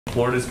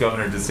Florida's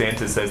Governor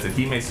DeSantis says that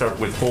he may start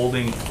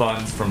withholding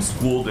funds from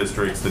school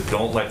districts that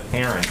don't let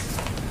parents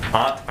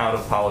opt out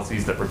of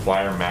policies that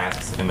require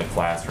masks in the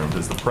classroom.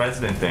 Does the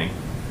president think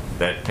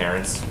that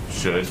parents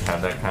should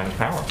have that kind of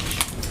power?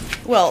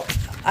 Well,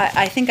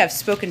 I think I've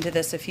spoken to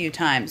this a few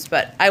times,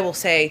 but I will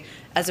say,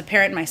 as a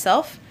parent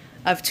myself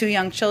of 2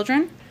 young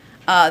children,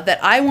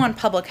 that I want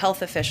public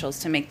health officials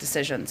to make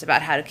decisions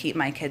about how to keep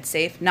my kids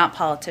safe, not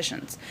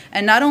politicians.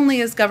 And not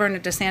only is Governor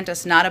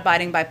DeSantis not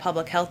abiding by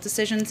public health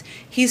decisions,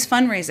 he's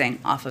fundraising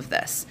off of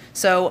this.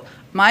 So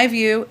my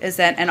view is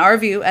that, and our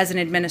view as an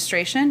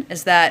administration,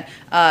 is that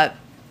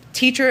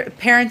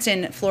parents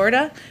in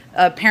Florida,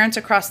 parents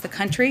across the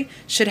country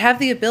should have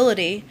the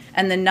ability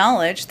and the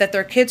knowledge that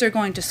their kids are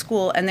going to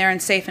school and they're in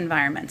safe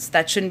environments.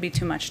 That shouldn't be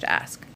too much to ask.